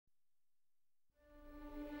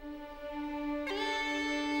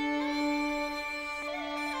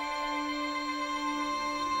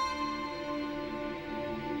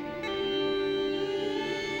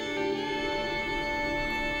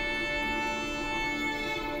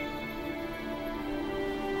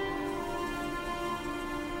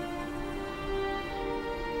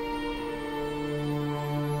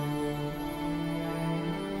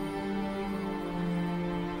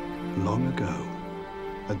Long ago,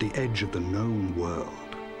 at the edge of the known world,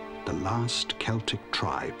 the last Celtic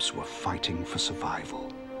tribes were fighting for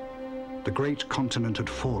survival. The great continent had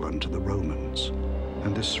fallen to the Romans,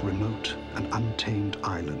 and this remote and untamed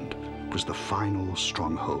island was the final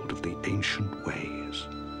stronghold of the ancient ways.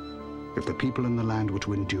 If the people in the land were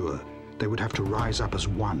to endure, they would have to rise up as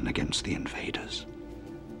one against the invaders.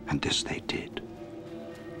 And this they did,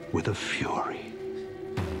 with a fury.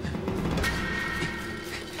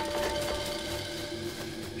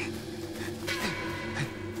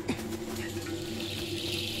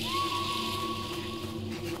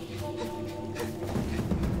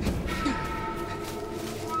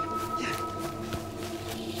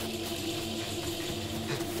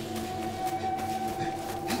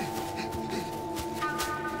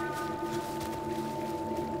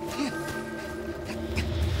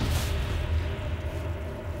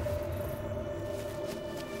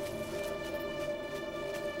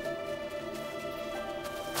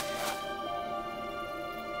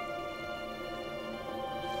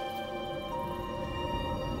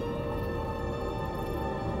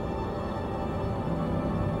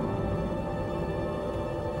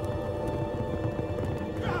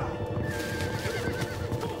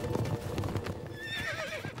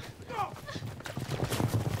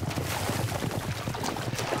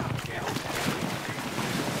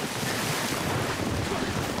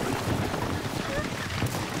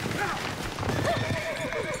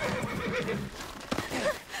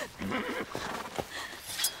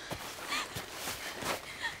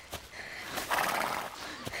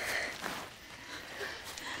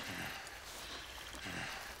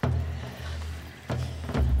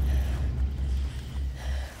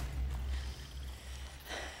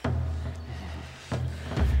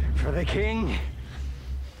 For the king,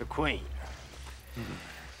 the queen.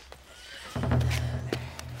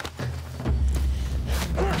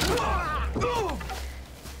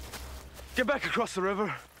 Get back across the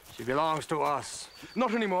river. She belongs to us.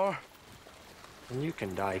 Not anymore. And you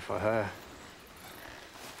can die for her.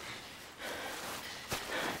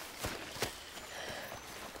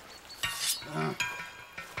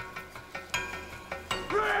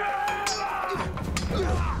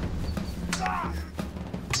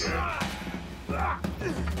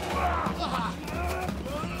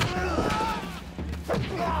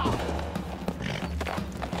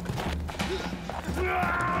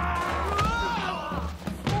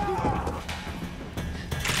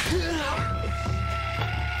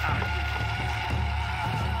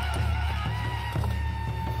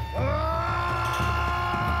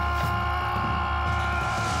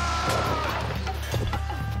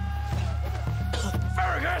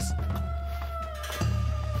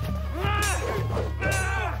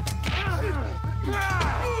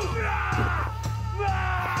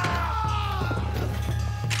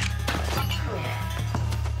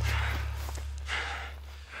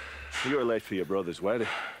 You're late for your brother's wedding.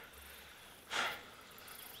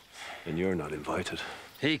 And you're not invited.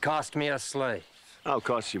 He cost me a slave. I'll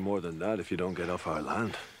cost you more than that if you don't get off our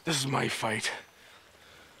land. This is my fight.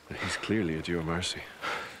 He's clearly at your mercy.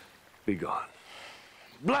 Be gone.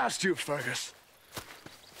 Blast you, Fergus.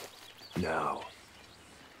 Now.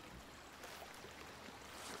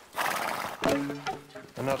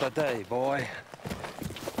 Another day, boy.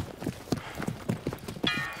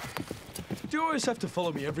 Do you always have to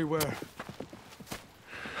follow me everywhere?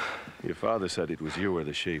 Your father said it was you or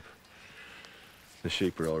the sheep. The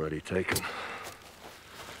sheep are already taken.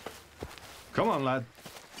 Come on, lad.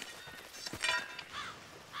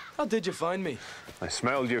 How did you find me? I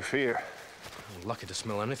smelled your fear. I'm lucky to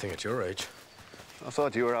smell anything at your age. I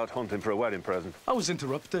thought you were out hunting for a wedding present. I was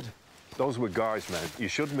interrupted. Those were Gar's men. You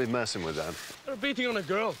shouldn't be messing with them. They were beating on a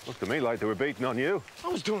girl. Looked to me like they were beating on you. I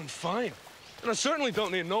was doing fine. And I certainly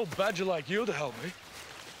don't need no badger like you to help me.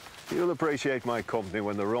 You'll appreciate my company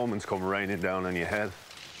when the Romans come raining down on your head.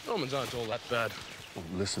 Romans aren't all that bad. Well,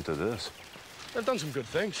 listen to this. They've done some good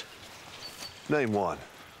things. Name one.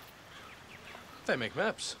 They make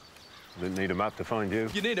maps. Didn't need a map to find you.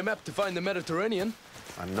 You need a map to find the Mediterranean.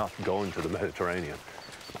 I'm not going to the Mediterranean.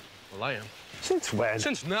 Well, I am. Since when?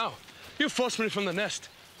 Since now. You forced me from the nest.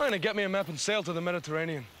 I'm gonna get me a map and sail to the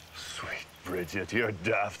Mediterranean. Sweet Bridget, you're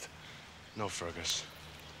daft. No, Fergus.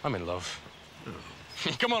 I'm in love.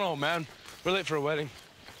 Come on, old man. We're late for a wedding.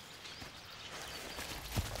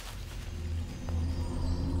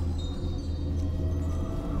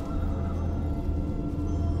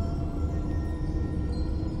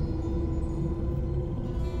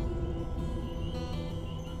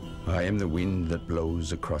 I am the wind that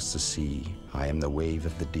blows across the sea. I am the wave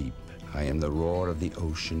of the deep. I am the roar of the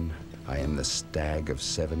ocean. I am the stag of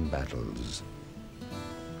 7 battles.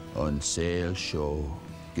 On sail show,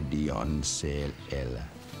 gedi on sail ella.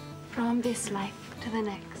 From this life to the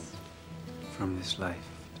next. From this life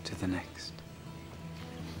to the next.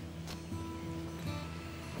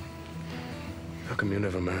 How come you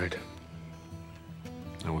never married?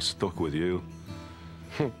 I was stuck with you.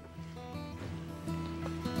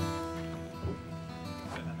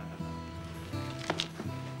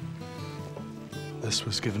 This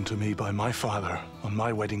was given to me by my father on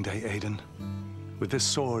my wedding day, Aidan. With this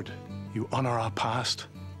sword, you honor our past,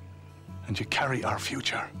 and you carry our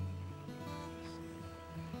future.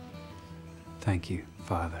 Thank you,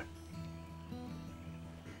 Father.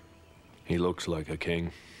 He looks like a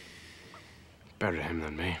king. Better him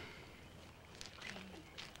than me.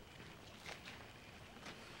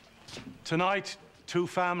 Tonight, two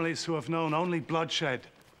families who have known only bloodshed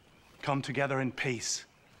come together in peace.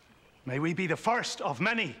 May we be the first of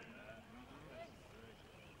many.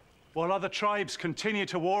 While other tribes continue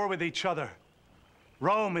to war with each other,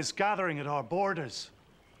 Rome is gathering at our borders.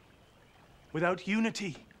 Without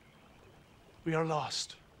unity, we are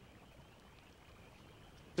lost.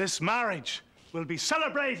 This marriage will be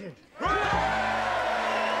celebrated.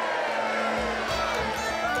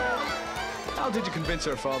 How did you convince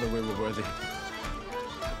our father we were worthy?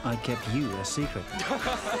 I kept you a secret.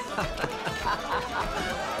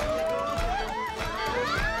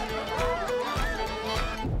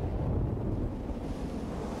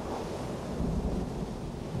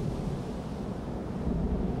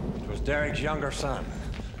 It was Derek's younger son,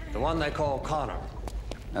 the one they call Conor.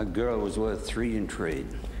 That girl was worth 3 in trade.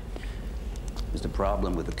 Is the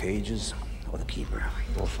problem with the cages or the keeper?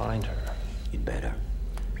 We'll find her. You'd better.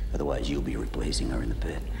 Otherwise, you'll be replacing her in the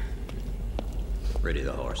pit. Ready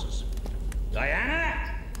the horses.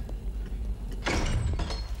 Diana!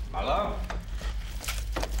 Hello?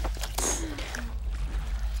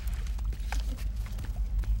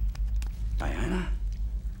 Diana?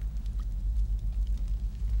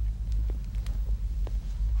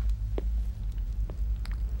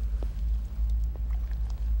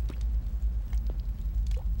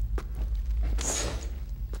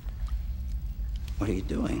 What are you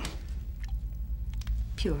doing?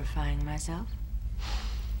 Purifying myself.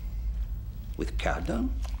 With cow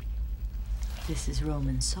dung? This is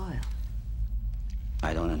Roman soil.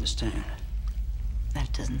 I don't understand.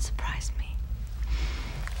 That doesn't surprise me.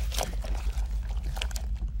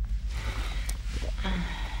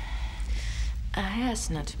 I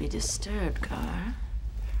asked not to be disturbed, Gar.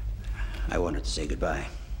 I wanted to say goodbye.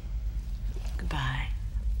 Goodbye.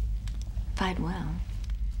 Fight well.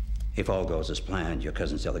 If all goes as planned, your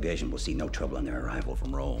cousin's delegation will see no trouble in their arrival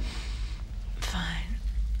from Rome.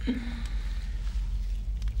 Fine.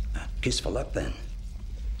 Kiss for luck, then.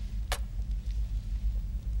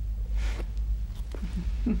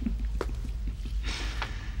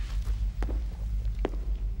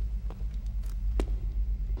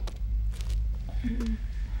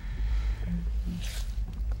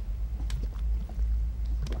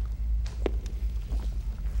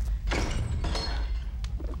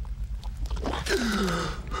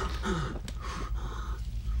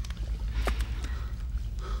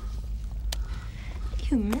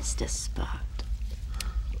 You missed a spot.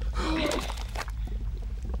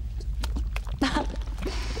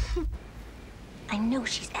 I know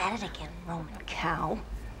she's at it again, Roman cow.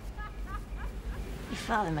 Your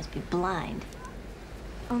father must be blind.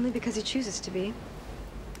 Only because he chooses to be.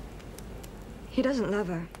 He doesn't love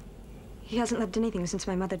her. He hasn't loved anything since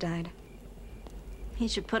my mother died. He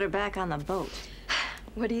should put her back on the boat.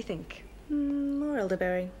 What do you think? More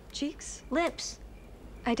elderberry. Cheeks? Lips.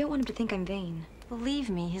 I don't want him to think I'm vain. Believe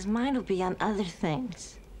me, his mind will be on other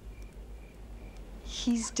things.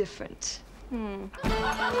 He's different.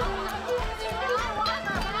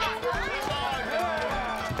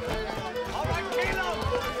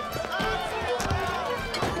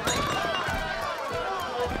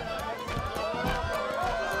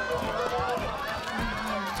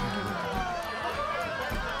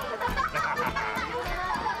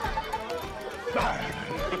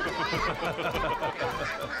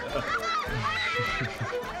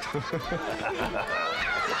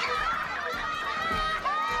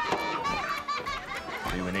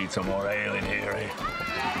 Do we need some more ale in here, eh?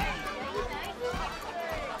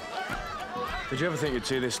 Did you ever think you'd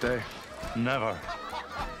see this day? Never.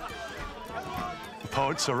 The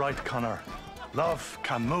poets are right, Conor. Love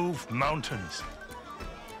can move mountains.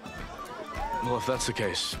 Well, if that's the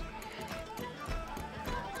case,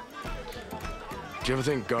 do you ever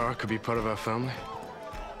think Gar could be part of our family?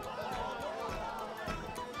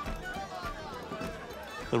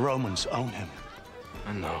 The Romans own him.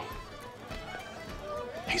 I know.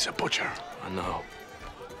 He's a butcher. I know.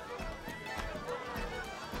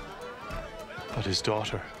 But his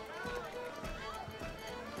daughter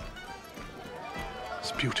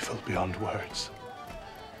is beautiful beyond words.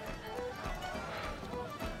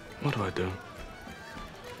 What do I do?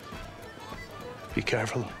 Be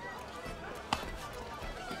careful.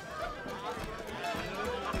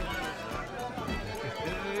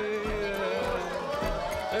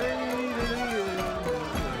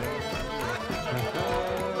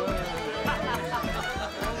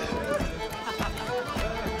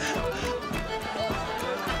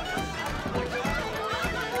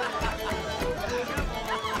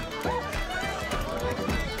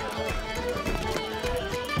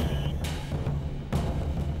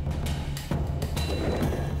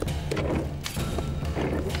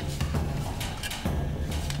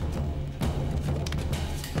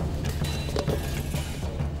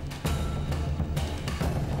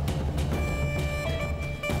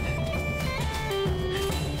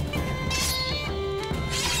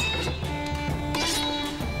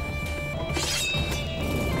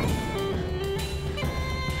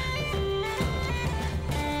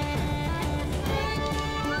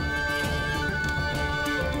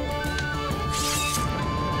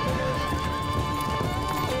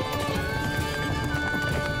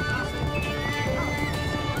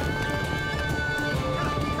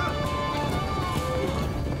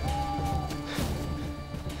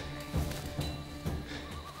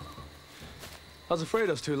 I was afraid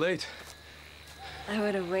I was too late. I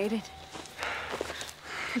would have waited.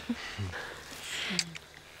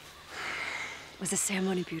 Was the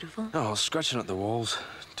ceremony beautiful? Oh, scratching at the walls.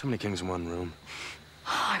 Too many kings in one room.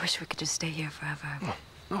 Oh, I wish we could just stay here forever. Oh,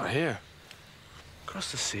 not here.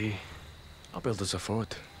 Across the sea. I'll build us a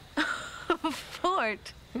fort. A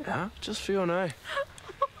fort? Yeah, just for you and I.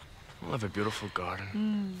 We'll have a beautiful garden.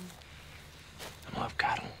 And we'll have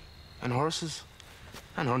cattle. And horses.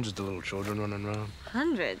 And hundreds of little children running around.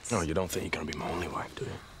 Hundreds? No, you don't think you're gonna be my only wife, do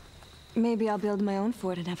you? Maybe I'll build my own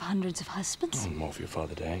fort and have hundreds of husbands. Oh, more for your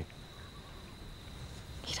father to hate.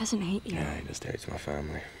 He doesn't hate you. Yeah, he just hates my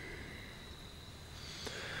family.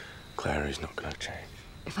 Clary's not gonna change.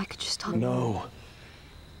 If I could just talk. No.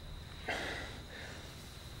 You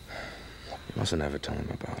mustn't ever tell him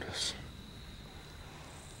about us.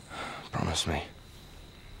 Promise me.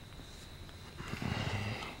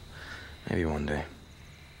 Maybe one day.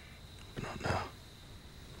 But not now.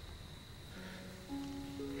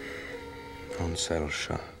 Ansel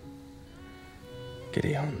Shah.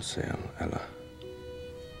 Giddy Ansel Ella.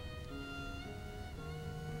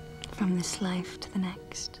 From this life to the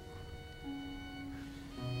next.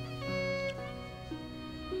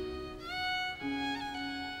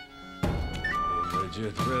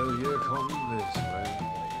 Bridget, will you come this way?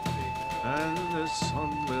 And the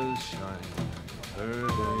sun will shine her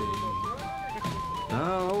day.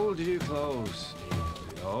 Now hold you close,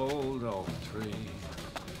 the old oak tree,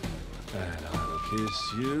 and I'll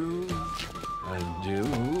kiss you, and you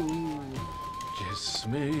kiss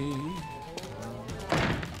me.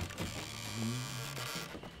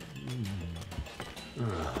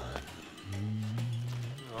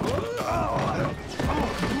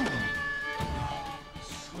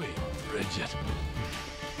 Sweet Bridget.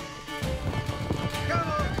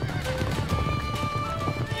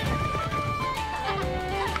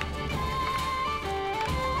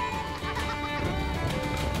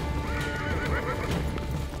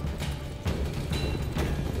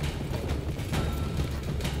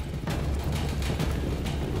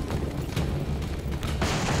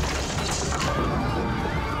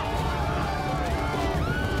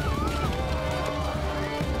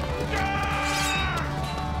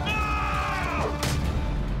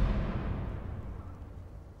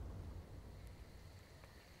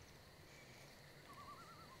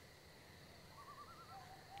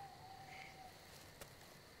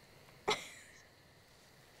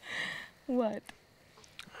 What?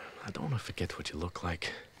 I don't want to forget what you look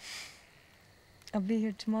like. I'll be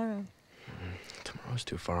here tomorrow. Tomorrow's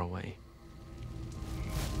too far away.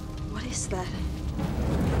 What is that?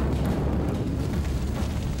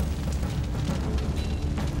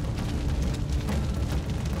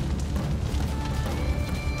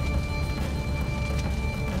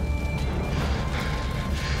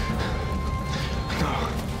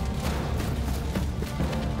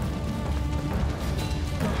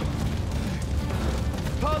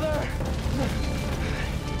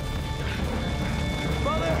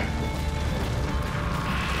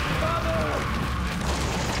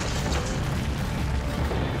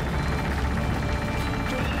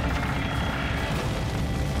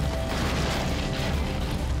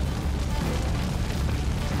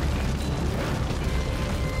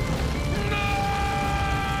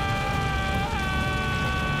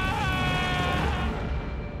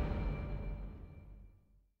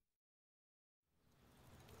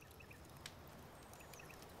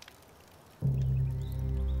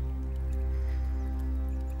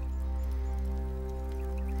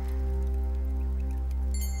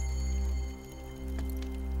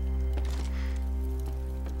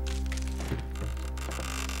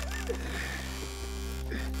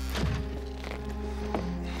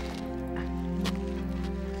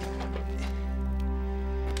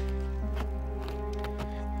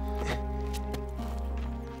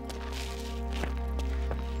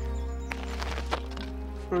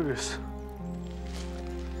 Fergus.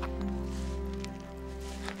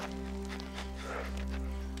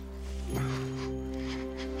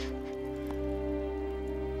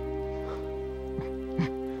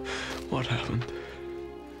 What happened?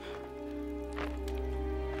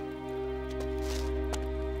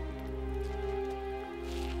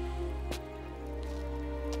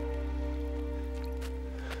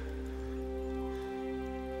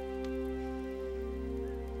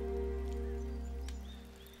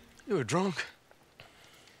 You were drunk.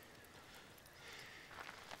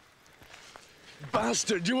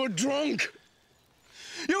 Bastard, you were drunk!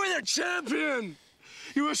 You were their champion!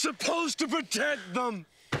 You were supposed to protect them!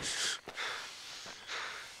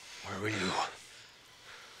 Where were you?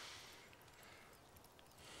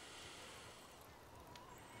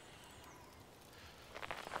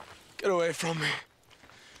 Get away from me.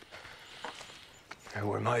 They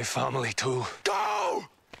were my family too. Go!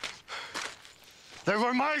 They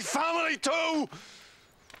were my family too!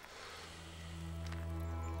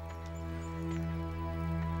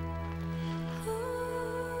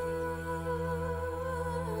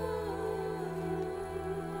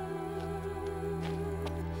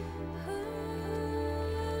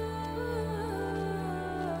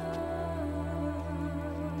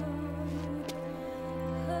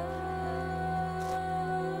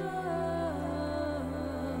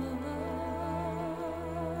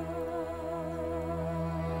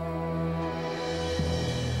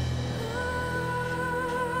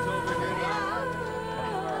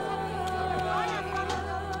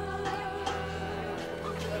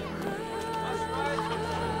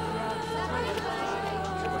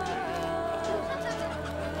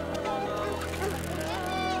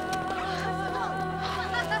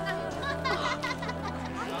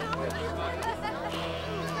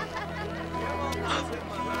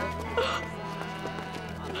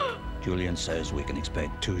 Julian says we can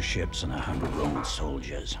expect 2 ships and 100 Roman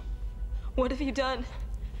soldiers. What have you done?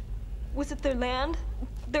 Was it their land?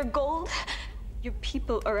 Their gold? Your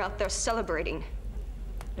people are out there celebrating.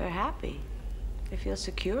 They're happy. They feel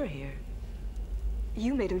secure here.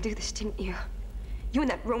 You made them do this, didn't you? You and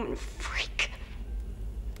that Roman freak.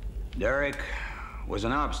 Derek was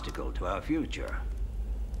an obstacle to our future.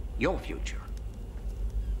 Your future.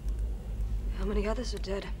 How many others are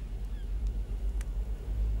dead?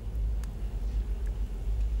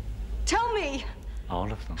 Tell me!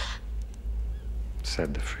 All of them,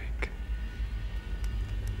 said the freak.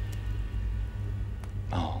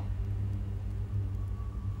 All.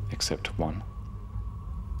 Except one.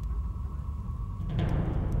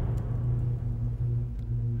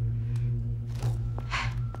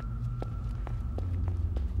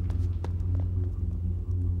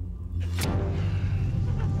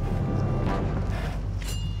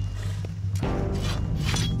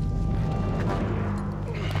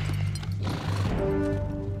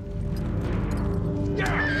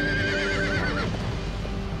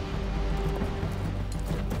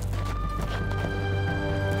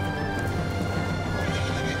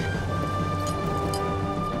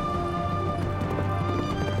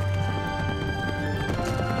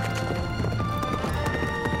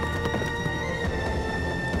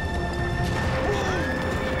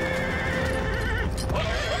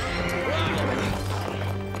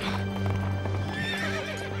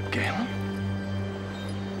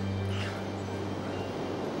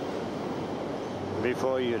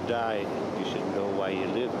 Before you die, you should know why you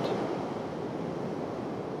lived.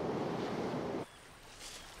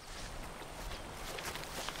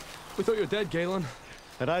 We thought you were dead, Galen.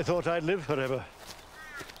 And I thought I'd live forever.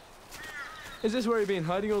 Is this where you've been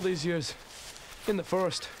hiding all these years? In the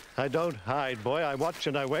forest? I don't hide, boy. I watch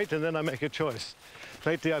and I wait, and then I make a choice.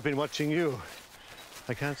 Lately, I've been watching you.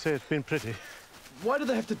 I can't say it's been pretty. Why did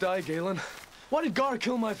they have to die, Galen? Why did Gar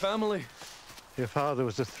kill my family? Your father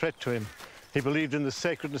was a threat to him. He believed in the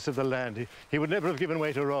sacredness of the land. He would never have given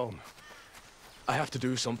way to Rome. I have to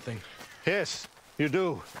do something. Yes, you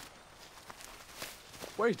do.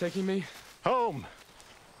 Where are you taking me? Home.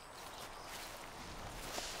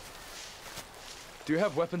 Do you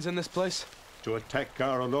have weapons in this place? To attack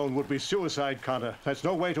Gar alone would be suicide, Conor. That's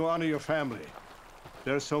no way to honor your family.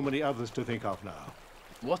 There are so many others to think of now.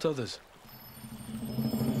 What others?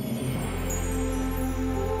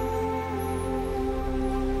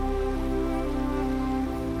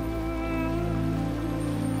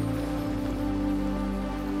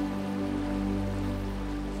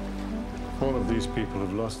 All of these people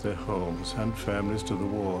have lost their homes and families to the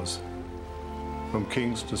wars, from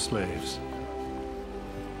kings to slaves.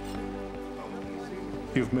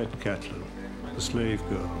 You've met Catelyn, the slave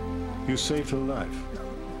girl. You saved her life.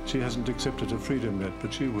 She hasn't accepted her freedom yet,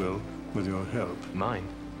 but she will, with your help. Mine?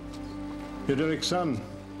 You're Derek's son.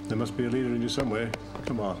 There must be a leader in you somewhere.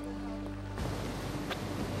 Come on.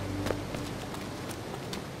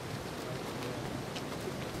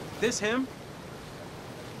 This him?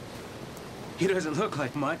 He doesn't look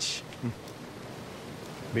like much.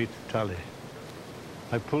 Meet Tully.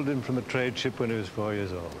 I pulled him from a trade ship when he was 4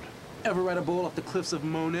 years old. Ever ride a bull up the cliffs of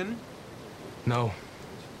Monin? No.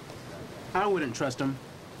 I wouldn't trust him.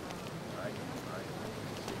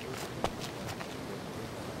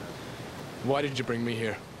 Why did you bring me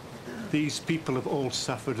here? These people have all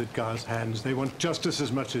suffered at Gar's hands. They want justice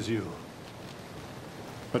as much as you.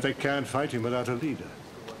 But they can't fight him without a leader.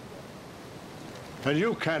 And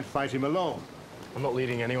you can't fight him alone. I'm not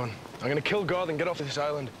leading anyone. I'm gonna kill God and get off this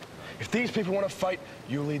island. If these people want to fight,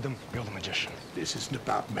 you lead them. You're the magician. This isn't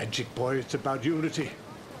about magic, boy. It's about unity.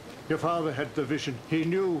 Your father had the vision. He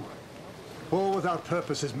knew. War without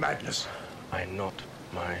purpose is madness. I am not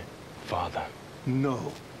my father.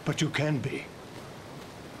 No, but you can be.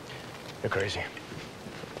 You're crazy.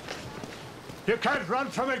 You can't run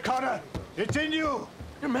from it, Conor. It's in you.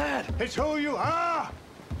 You're mad. It's who you are.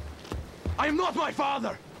 I am not my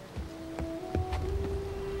father.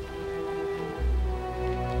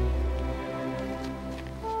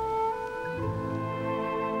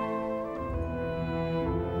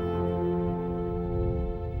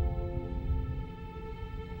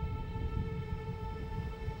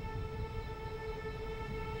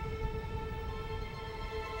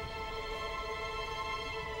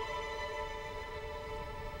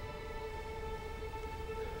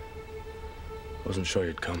 Wasn't sure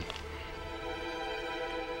you'd come.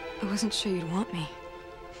 I wasn't sure you'd want me.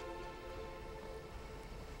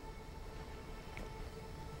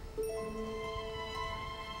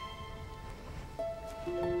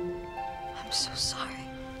 I'm so sorry.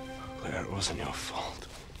 Claire, it wasn't your fault.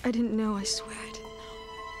 I didn't know, I swear I didn't know.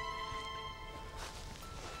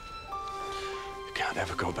 You can't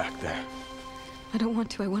ever go back there. I don't want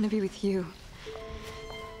to. I want to be with you.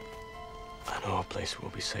 I know a place where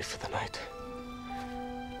we'll be safe for the night.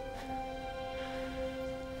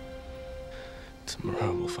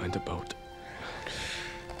 Tomorrow we'll find a boat.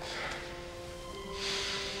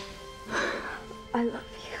 I love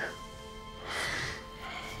you.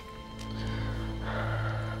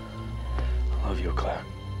 I love you, Claire.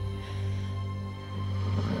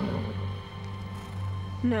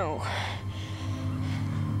 No.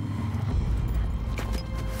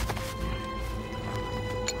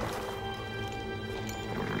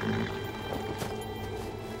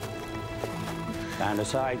 Stand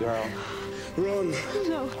aside, girl. Run.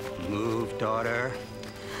 No. Move, daughter.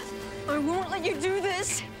 I won't let you do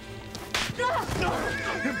this. No!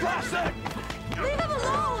 You bastard! Leave him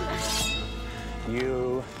alone!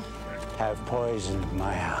 You have poisoned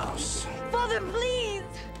my house. Father, please!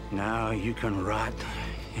 Now you can rot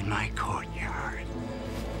in my courtyard.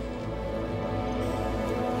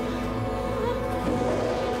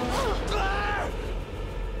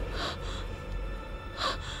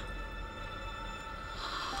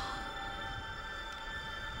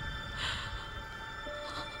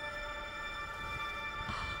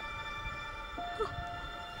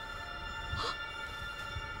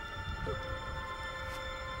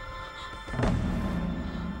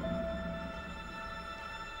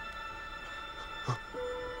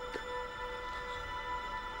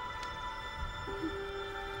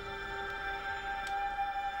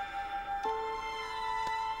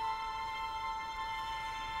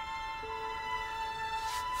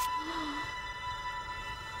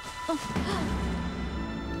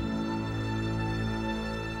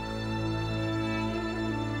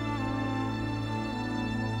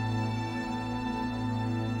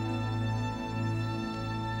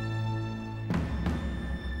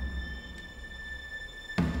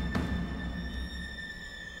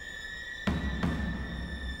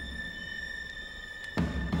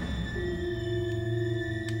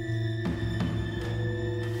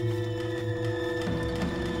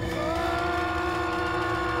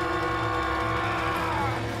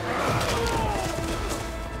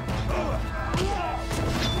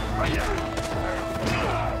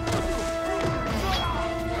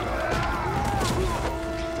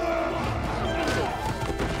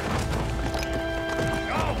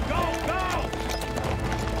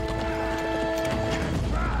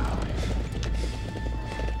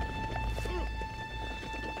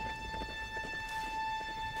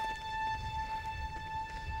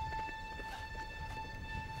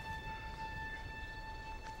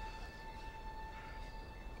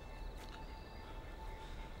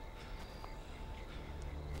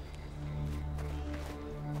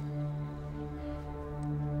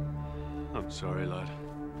 I'm sorry, lad.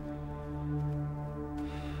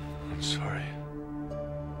 I'm Sorry.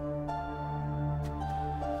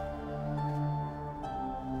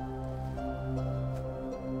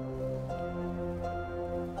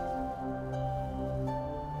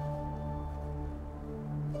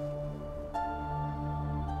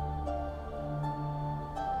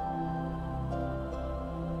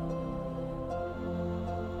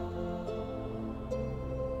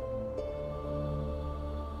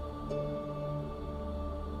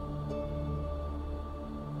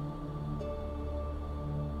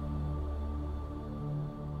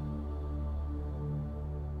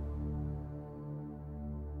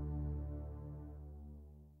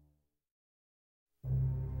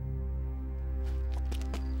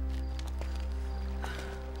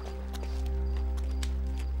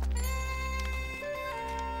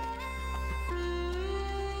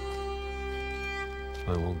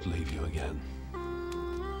 I won't leave you again.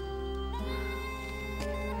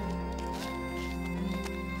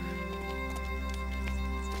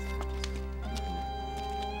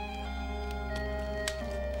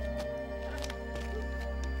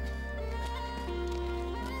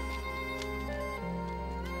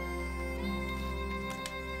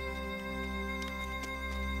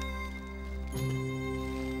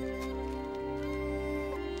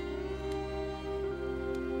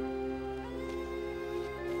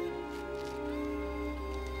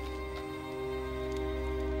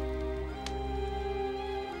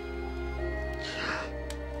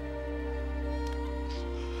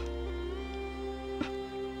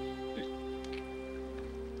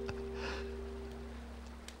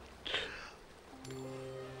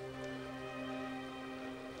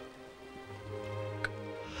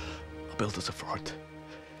 Built us a fort.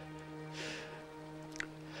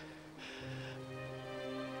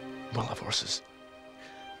 We'll have horses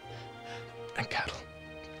and cattle.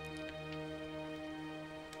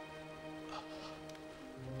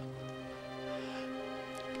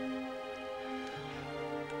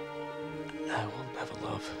 I will never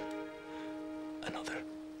love another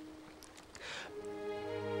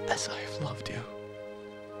as I have loved you.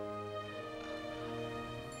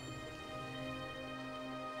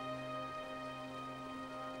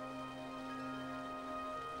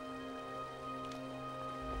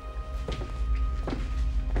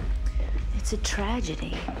 It's a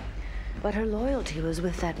tragedy, but her loyalty was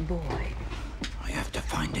with that boy. I have to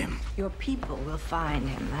find him. Your people will find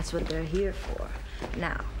him. That's what they're here for.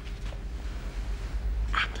 Now,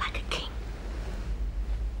 act like a king.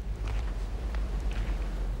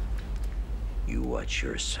 You watch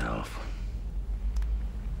yourself.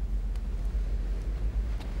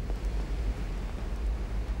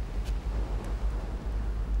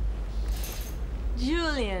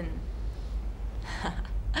 Julian.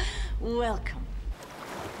 Welcome.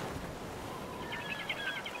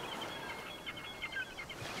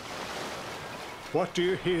 What do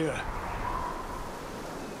you hear?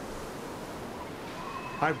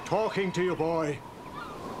 I'm talking to you, boy.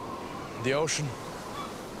 The ocean.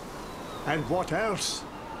 And what else?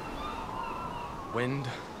 Wind.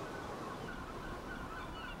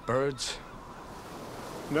 Birds.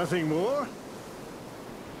 Nothing more?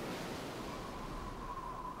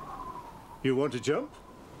 You want to jump?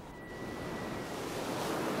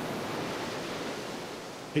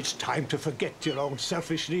 It's time to forget your own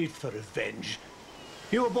selfish need for revenge.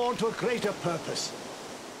 You were born to a greater purpose.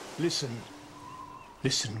 Listen.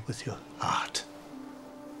 Listen with your heart.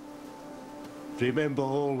 Remember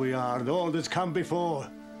all we are and all that's come before.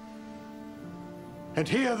 And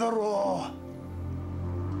hear the roar.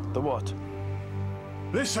 The what?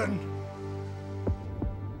 Listen.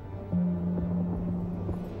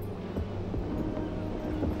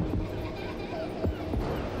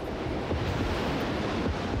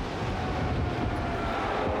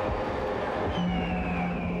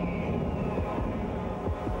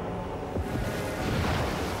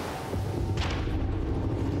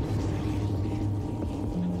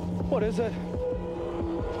 What is it?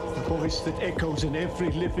 The voice that echoes in every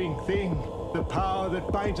living thing. The power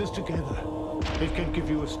that binds us together. It can give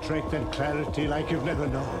you a strength and clarity like you've never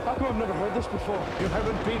known. How come I've never heard this before? You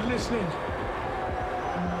haven't been listening.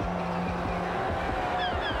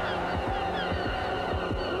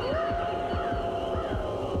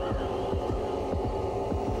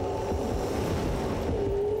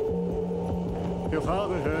 Your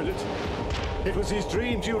father heard it. It was his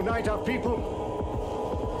dream to unite our people.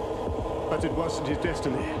 But it wasn't his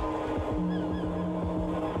destiny.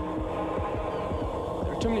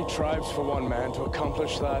 There are too many tribes for one man to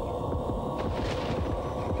accomplish that.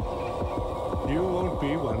 You won't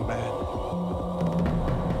be one man.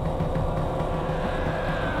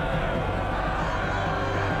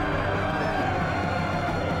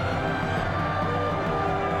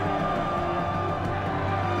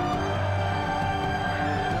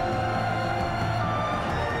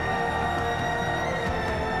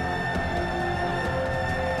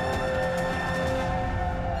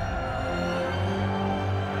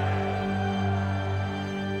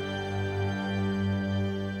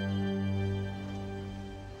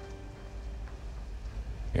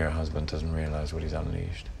 Your husband doesn't realize what he's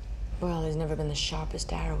unleashed. Well, he's never been the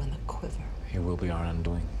sharpest arrow in the quiver. He will be our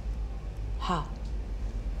undoing. How?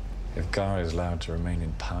 If Gar is allowed to remain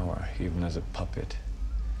in power, even as a puppet,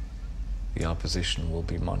 the opposition will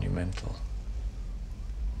be monumental.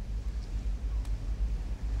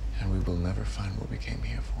 And we will never find what we came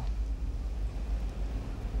here for.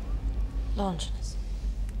 Longinus.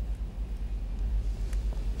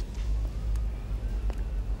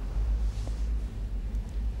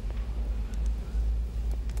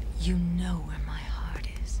 You know where my heart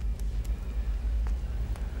is.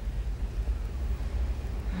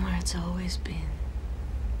 Where it's always been.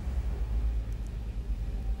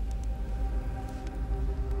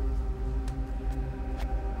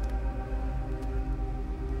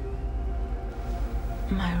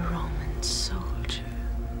 My Roman soldier.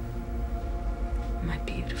 My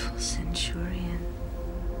beautiful centurion.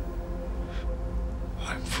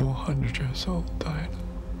 I'm 400 years old, Diana.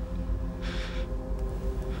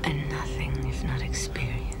 And nothing if not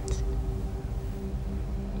experience.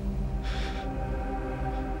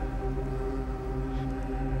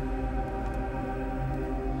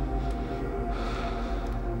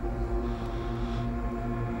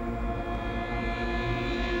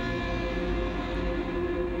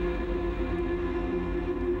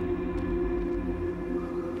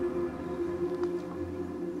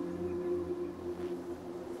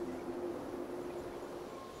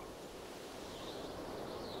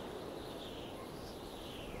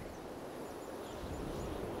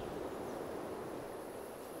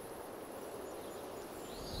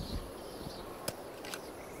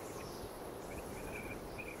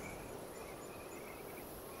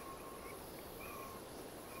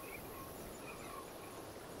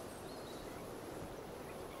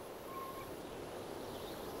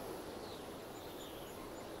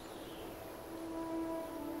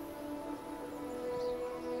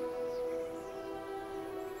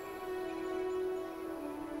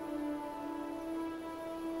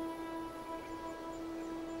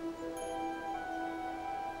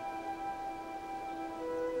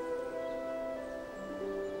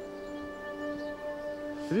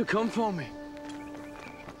 Have you come for me?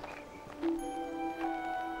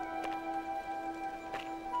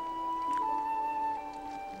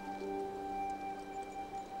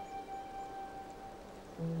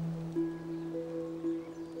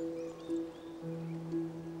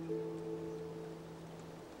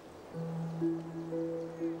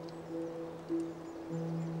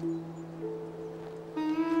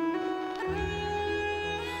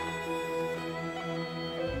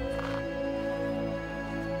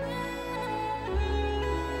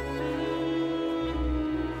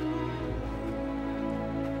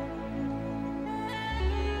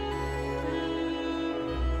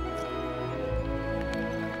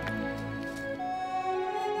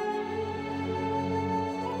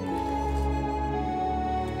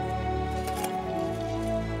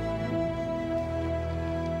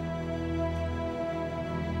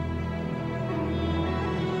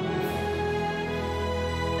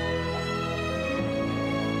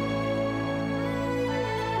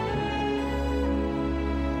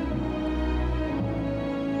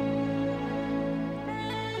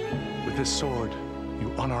 With this sword,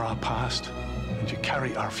 you honor our past, and you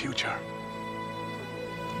carry our future.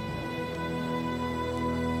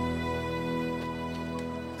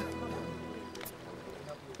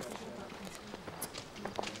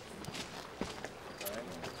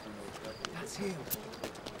 That's him.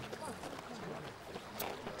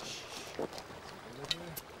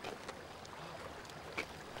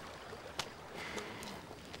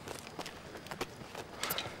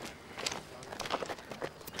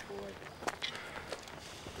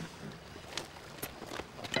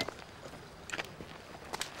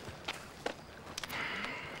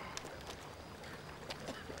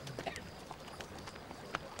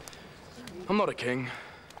 I'm not a king,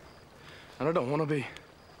 and I don't want to be.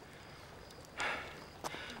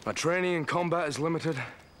 My training in combat is limited,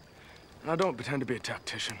 and I don't pretend to be a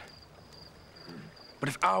tactician. But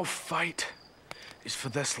if our fight is for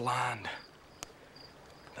this land,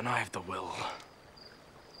 then I have the will.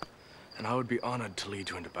 And I would be honored to lead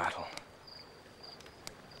you into battle.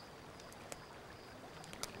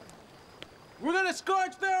 We're gonna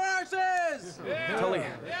scorch their arses! Tully,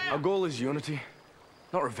 our goal is unity,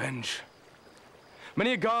 not revenge.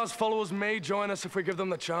 Many of Gar's followers may join us if we give them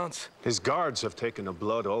the chance. His guards have taken a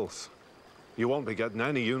blood oath. You won't be getting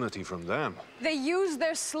any unity from them. They use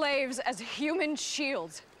their slaves as human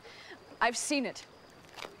shields. I've seen it.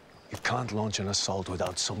 You can't launch an assault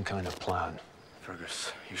without some kind of plan.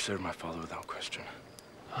 Fergus, you served my father without question.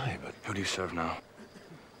 Aye, but who do you serve now?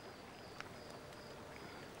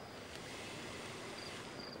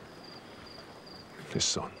 his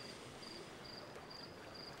son.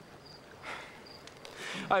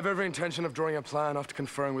 I have every intention of drawing a plan after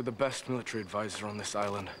conferring with the best military advisor on this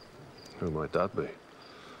island. Who might that be?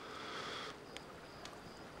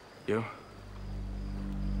 You?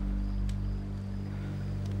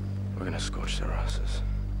 We're gonna scorch their asses.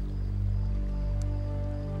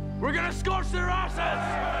 We're gonna scorch their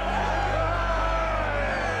asses!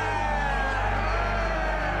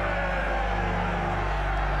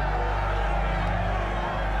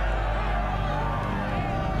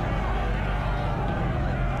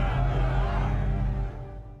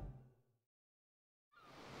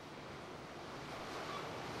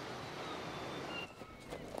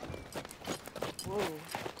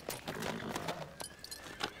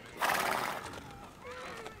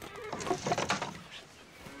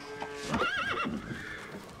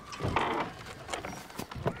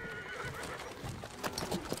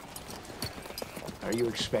 Are you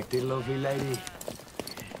expecting, lovely lady?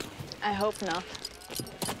 I hope not.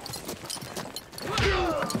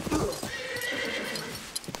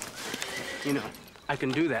 You know, I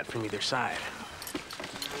can do that from either side.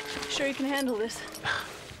 Sure you can handle this?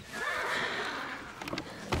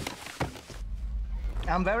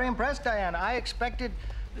 I'm very impressed, Diane. I expected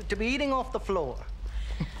to be eating off the floor.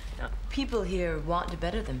 People here want to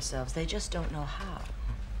better themselves. They just don't know how.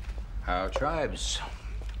 Our tribes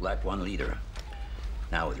lack one leader.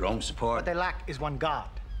 Now, with Rome's support... What they lack is one god.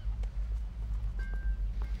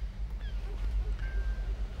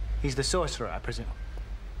 He's the sorcerer, I presume.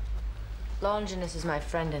 Longinus is my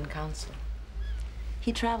friend and counselor.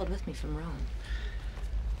 He traveled with me from Rome.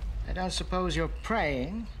 I don't suppose you're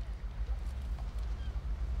praying.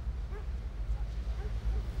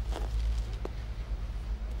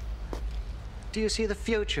 Do you see the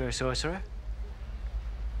future, sorcerer?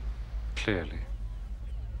 Clearly.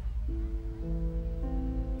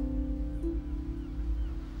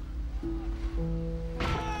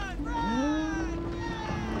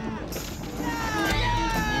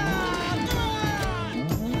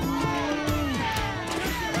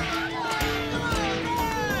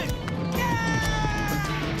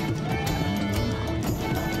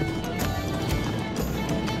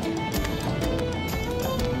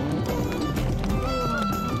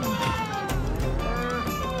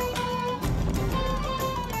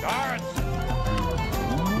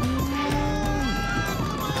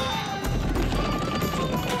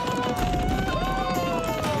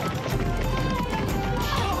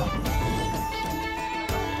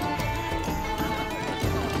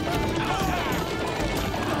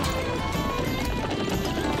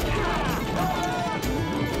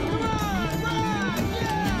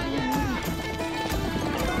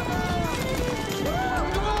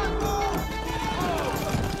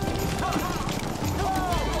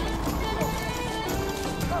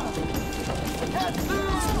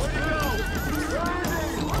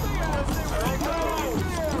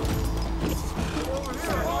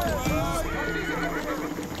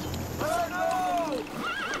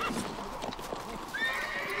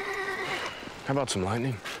 How about some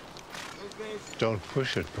lightning? Don't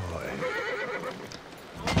push it, boy.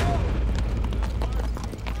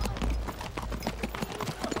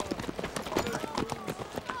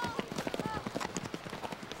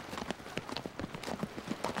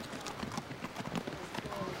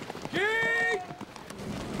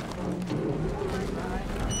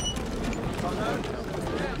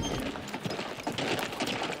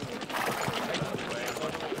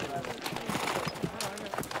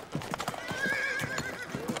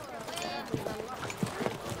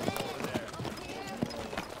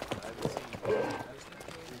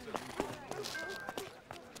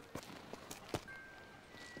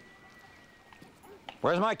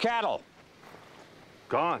 Where's my cattle?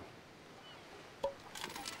 Gone.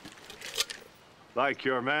 Like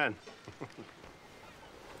your man.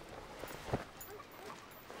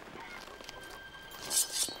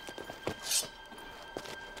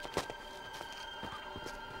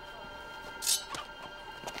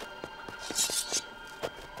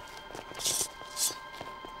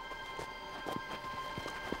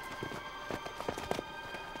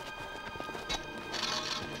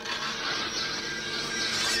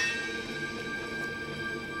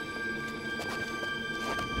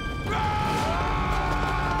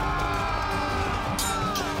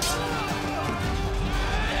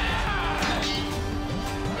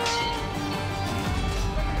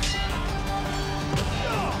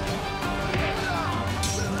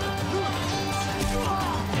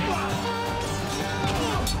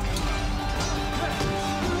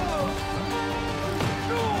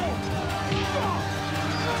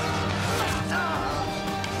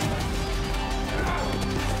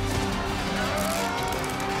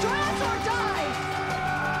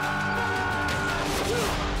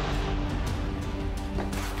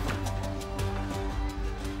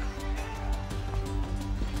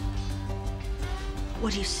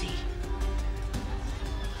 What do you see?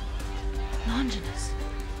 Longinus.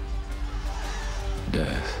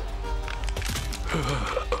 Death.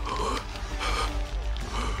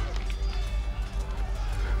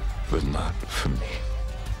 But not for me.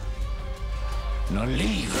 Now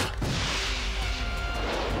leave!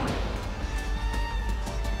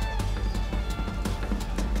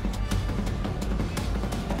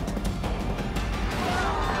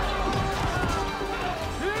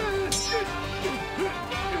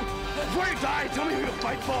 Before you die, tell me who to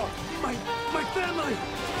fight for. My family.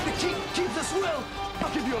 The king keeps us will. I'll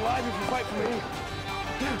keep you alive if you fight for me.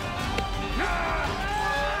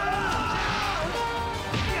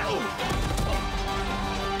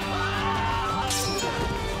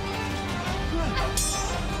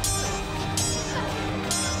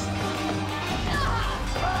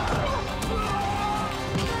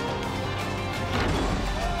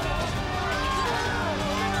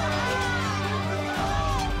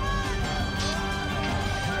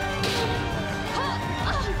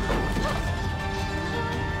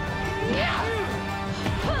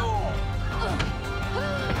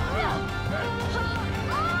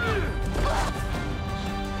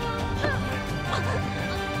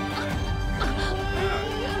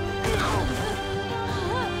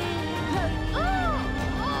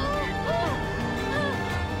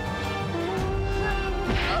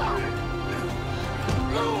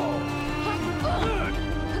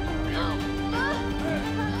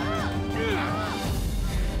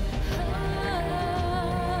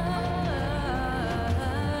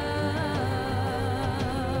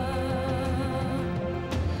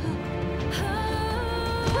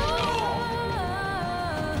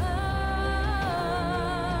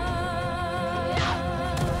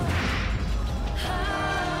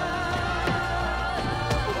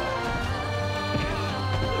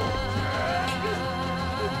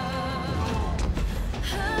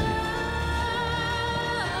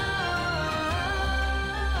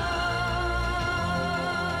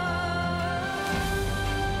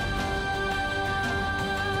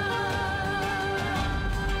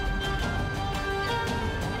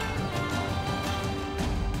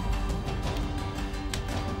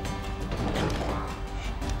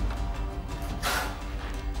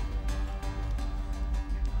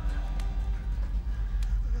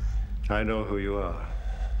 I know who you are.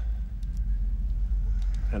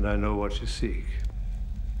 And I know what you seek.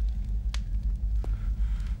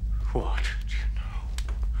 What do you know?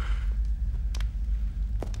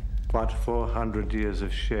 What 400 years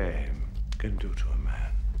of shame can do to a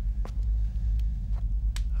man.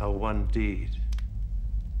 How one deed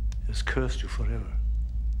has cursed you forever.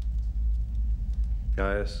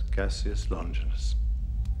 Gaius Cassius Longinus,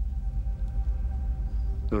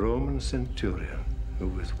 the Roman centurion who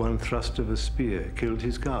with one thrust of a spear killed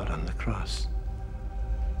his guard on the cross.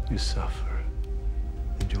 You suffer,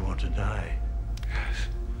 and you want to die. Yes.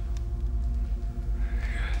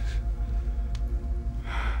 Yes.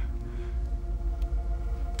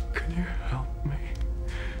 Can you help me?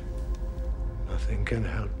 Nothing can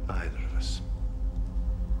help either of us.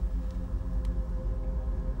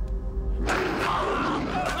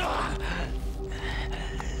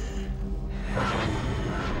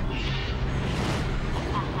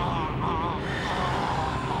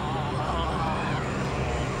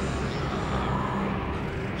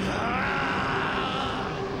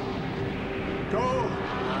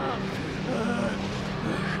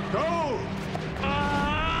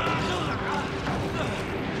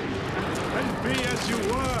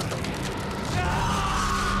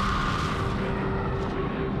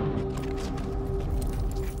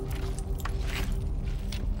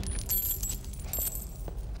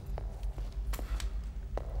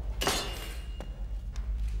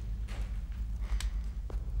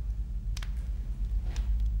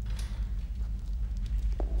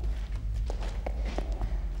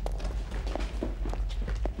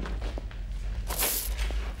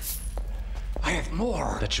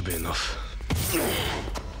 More. That should be enough.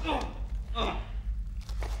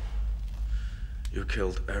 You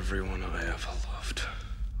killed everyone I ever loved.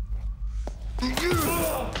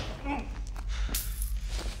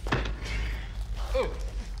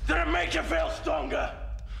 Did it make you feel stronger?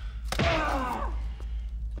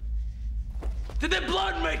 Did the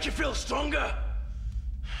blood make you feel stronger?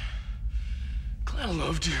 Glenn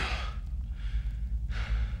loved you.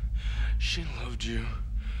 She loved you.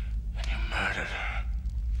 And you murdered her.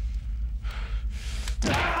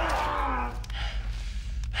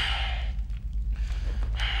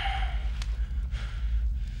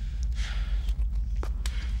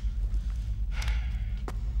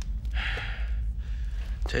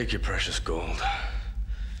 Take your precious gold.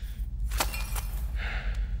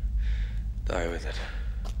 Die with it.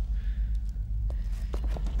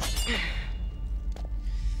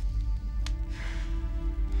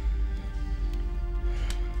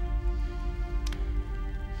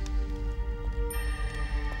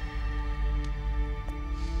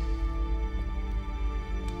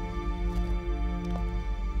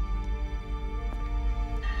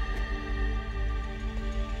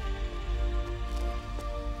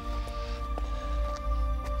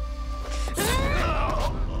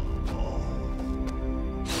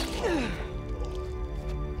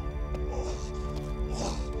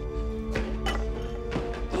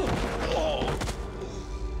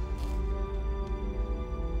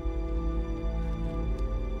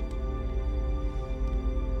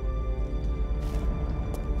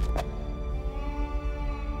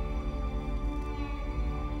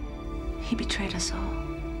 He betrayed us all.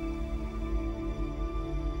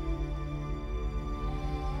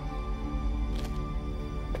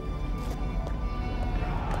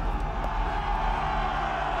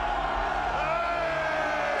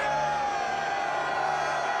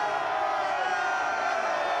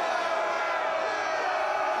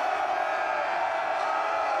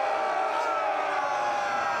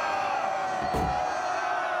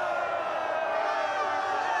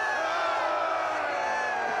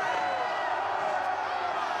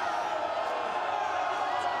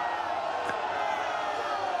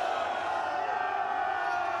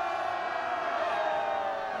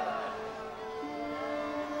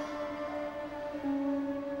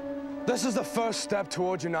 This is the first step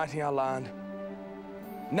towards uniting our land.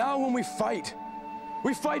 Now when we fight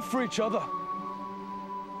for each other.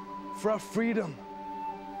 For our freedom,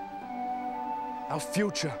 our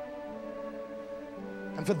future,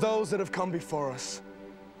 and for those that have come before us.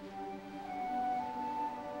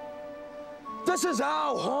 This is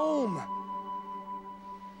our home.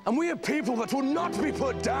 And we are people that will not be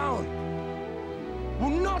put down, will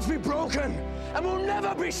not be broken, and will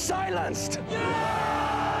never be silenced.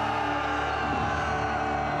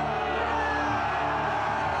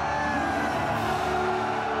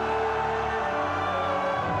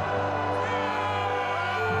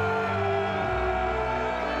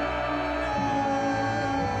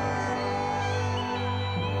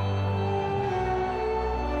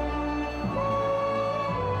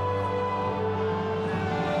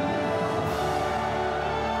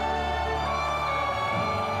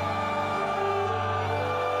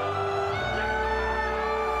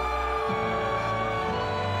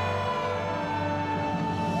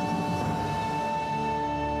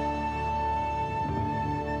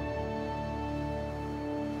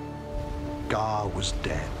 Gar was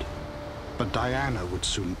dead, but Diana would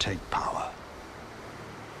soon take power.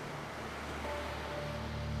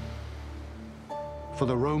 For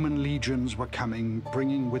the Roman legions were coming,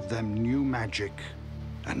 bringing with them new magic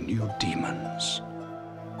and new demons.